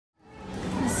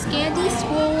Scaredy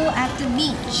Squirrel at the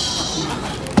beach.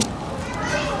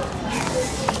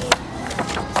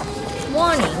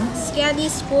 Warning, Scaredy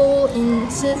Squirrel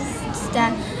insists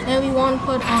that everyone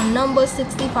put on number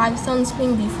 65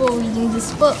 sunscreen before reading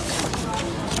this book.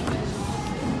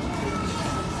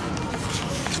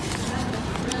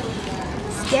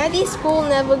 Scaredy Squirrel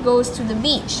never goes to the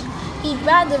beach. He'd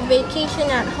rather vacation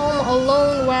at home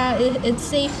alone where it's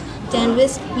safe than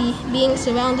risk being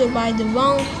surrounded by the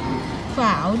wrong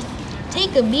crowd.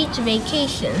 Take a beach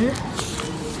vacation.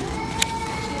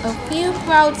 A few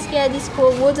proud Scaredy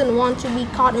Squirrel wouldn't want to be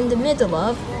caught in the middle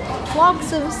of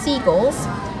flocks of seagulls,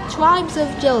 tribes of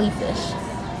jellyfish,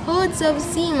 herds of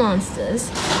sea monsters,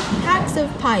 packs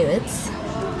of pirates,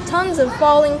 tons of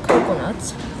falling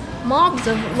coconuts, mobs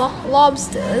of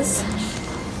lobsters.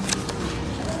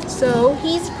 So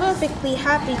he's perfectly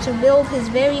happy to build his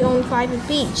very own private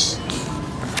beach.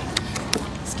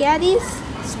 Scaredy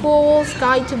Squirrel's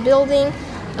Guide to Building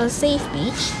a Safe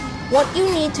Beach. What you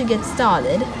need to get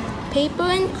started: paper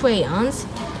and crayons,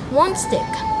 one stick,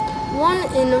 one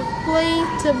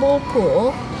inflatable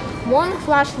pool, one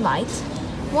flashlight,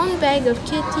 one bag of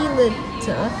kitty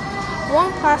litter,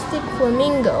 one plastic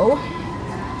flamingo,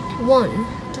 1.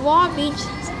 Draw beach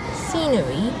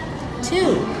scenery,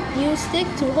 2. Use stick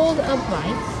to hold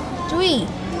upright, 3.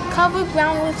 Cover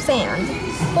ground with sand,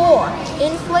 4.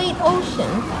 Inflate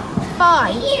ocean,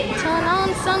 5. Turn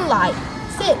on sunlight,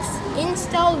 6.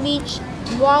 Install beach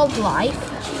wildlife,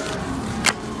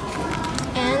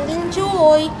 and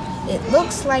enjoy. It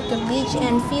looks like a beach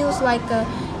and feels like a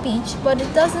beach, but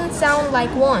it doesn't sound like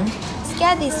one.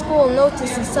 Scaredy Squirrel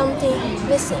notices something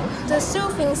missing: the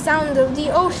soothing sound of the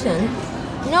ocean.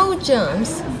 No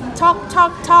germs. Talk,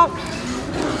 talk, talk.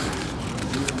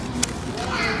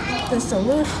 The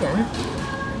solution: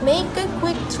 make a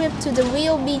quick trip to the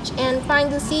real beach and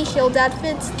find the seashell that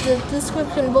fits the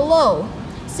description below.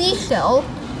 Seashell,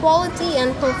 quality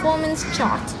and performance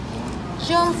chart.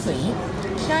 Germ-free,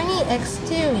 shiny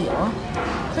exterior,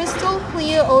 crystal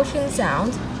clear ocean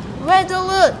sound. Red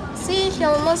alert!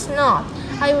 Seashell must not,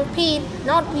 I repeat,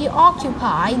 not be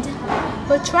occupied.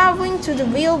 But traveling to the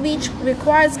real beach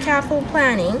requires careful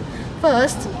planning.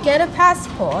 First, get a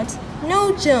passport.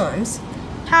 No germs.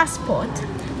 Passport.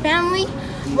 Family,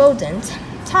 rodent.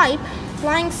 Type,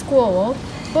 flying squirrel.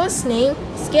 First name,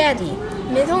 Scaredy.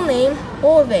 Middle name,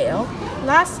 Orville.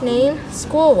 Last name,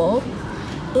 Squirrel.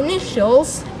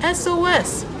 Initials,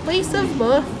 SOS. Place of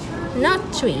birth, nut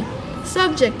tree.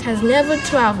 Subject has never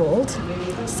traveled.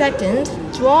 Second,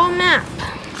 draw a map.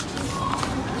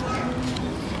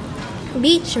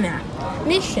 Beach map.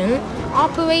 Mission,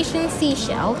 Operation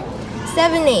Seashell.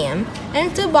 7 a.m.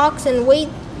 Enter box and wait.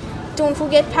 Don't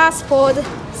forget passport.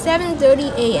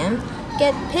 7:30 a.m.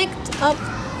 Get picked up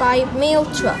by mail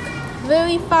truck.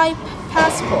 Verify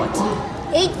passport.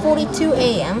 8:42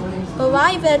 a.m.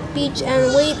 Arrive at beach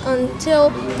and wait until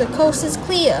the coast is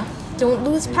clear. Don't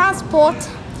lose passport.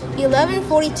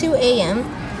 11:42 a.m.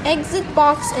 Exit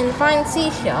box and find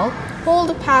seashell. Hold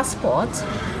the passport.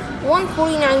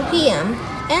 1:49 p.m.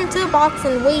 Enter box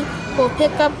and wait for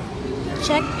pickup.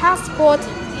 Check passport.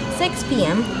 6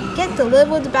 p.m. Get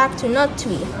delivered back to nut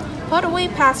tree. Put away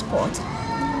passport.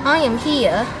 I am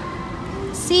here.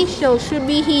 Seashell should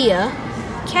be here.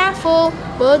 Careful,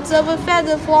 birds of a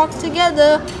feather flock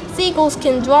together. Seagulls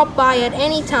can drop by at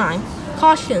any time.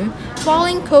 Caution,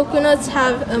 falling coconuts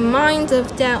have a mind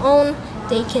of their own.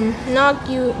 They can knock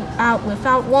you out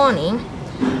without warning.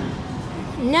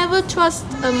 Never trust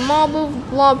a mob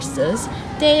of lobsters.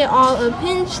 They are a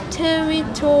pinch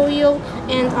territorial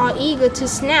and are eager to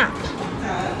snap.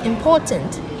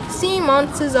 Important, sea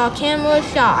monsters are camera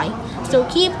shy, so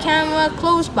keep camera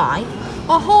close by.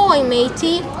 Ahoy,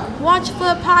 matey! Watch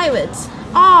for pirates.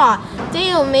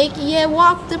 They'll make ye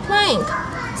walk the plank.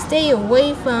 Stay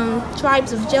away from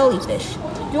tribes of jellyfish.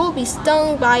 You'll be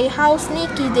stung by how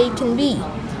sneaky they can be.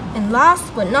 And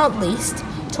last but not least,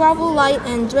 travel light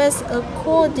and dress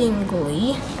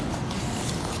accordingly.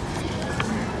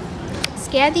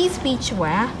 Scaredy's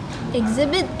beachwear.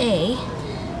 Exhibit A.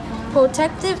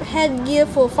 Protective headgear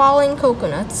for falling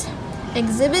coconuts.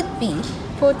 Exhibit B.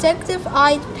 Protective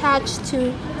eye patch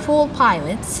to fool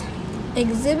pirates.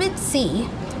 Exhibit C.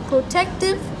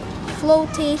 Protective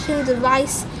flotation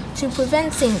device to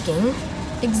prevent sinking.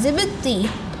 Exhibit D.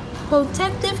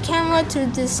 Protective camera to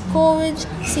discourage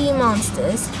sea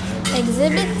monsters.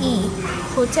 Exhibit E.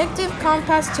 Protective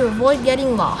compass to avoid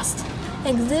getting lost.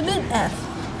 Exhibit F.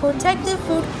 Protective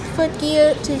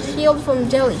footgear to shield from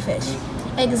jellyfish.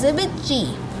 Exhibit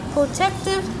G.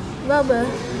 Protective rubber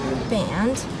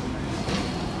band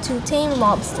to tame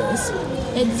lobsters.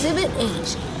 Exhibit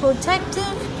H.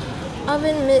 Protective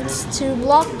oven mitts to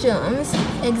block germs.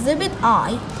 Exhibit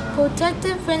I,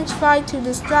 protective French fry to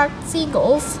distract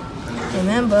seagulls.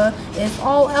 Remember, if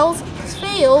all else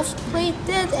fails, play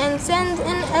dead and send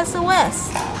an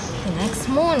SOS. The next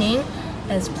morning,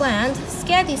 as planned,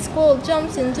 Scaredy Squirrel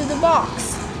jumps into the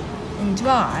box and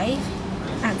drive.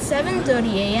 At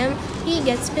 7:30 a.m., he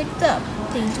gets picked up.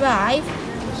 They drive.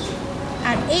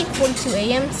 At 8:42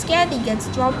 a.m., Scaredy gets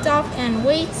dropped off and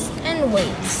waits and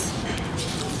waits.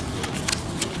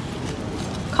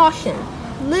 Caution: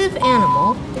 live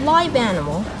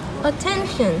animal.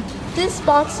 Attention! This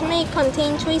box may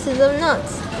contain traces of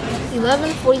nuts.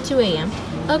 11:42 a.m.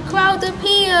 A crowd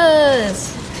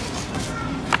appears!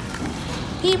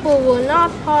 People were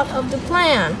not part of the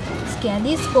plan.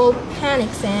 Scaredy Squirrel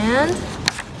panics and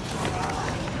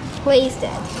plays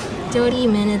dead. 30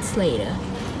 minutes later.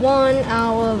 1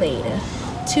 hour later.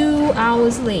 2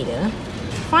 hours later.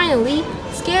 Finally,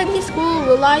 Scaredy Squirrel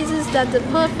realizes that the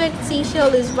perfect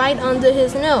seashell is right under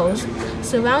his nose.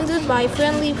 Surrounded by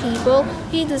friendly people,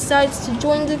 he decides to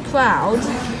join the crowd.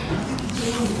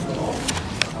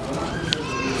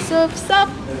 Surfs up,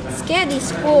 Scaredy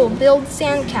Squirrel builds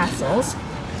sandcastles,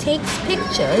 takes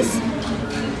pictures,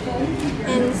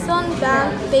 and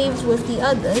bathes with the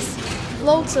others,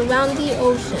 floats around the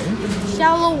ocean,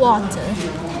 shallow water.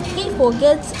 He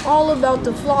forgets all about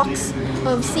the flocks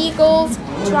of seagulls,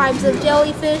 tribes of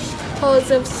jellyfish,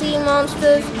 herds of sea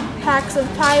monsters, packs of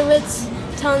pirates,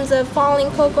 tons of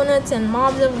falling coconuts, and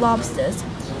mobs of lobsters.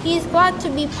 He's glad to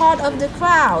be part of the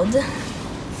crowd.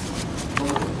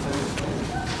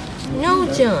 No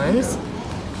germs.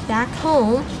 Back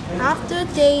home, after a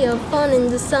day of fun in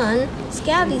the sun,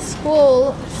 Scaredy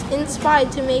Squirrel is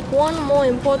inspired to make one more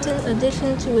important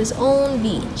addition to his own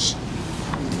beach.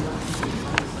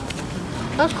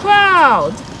 A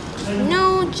crowd.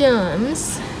 No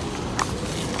germs.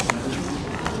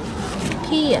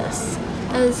 P.S.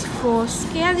 As for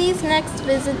Scaredy's next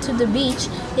visit to the beach,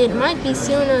 it might be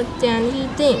sooner than he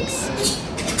thinks.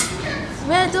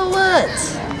 Red alert!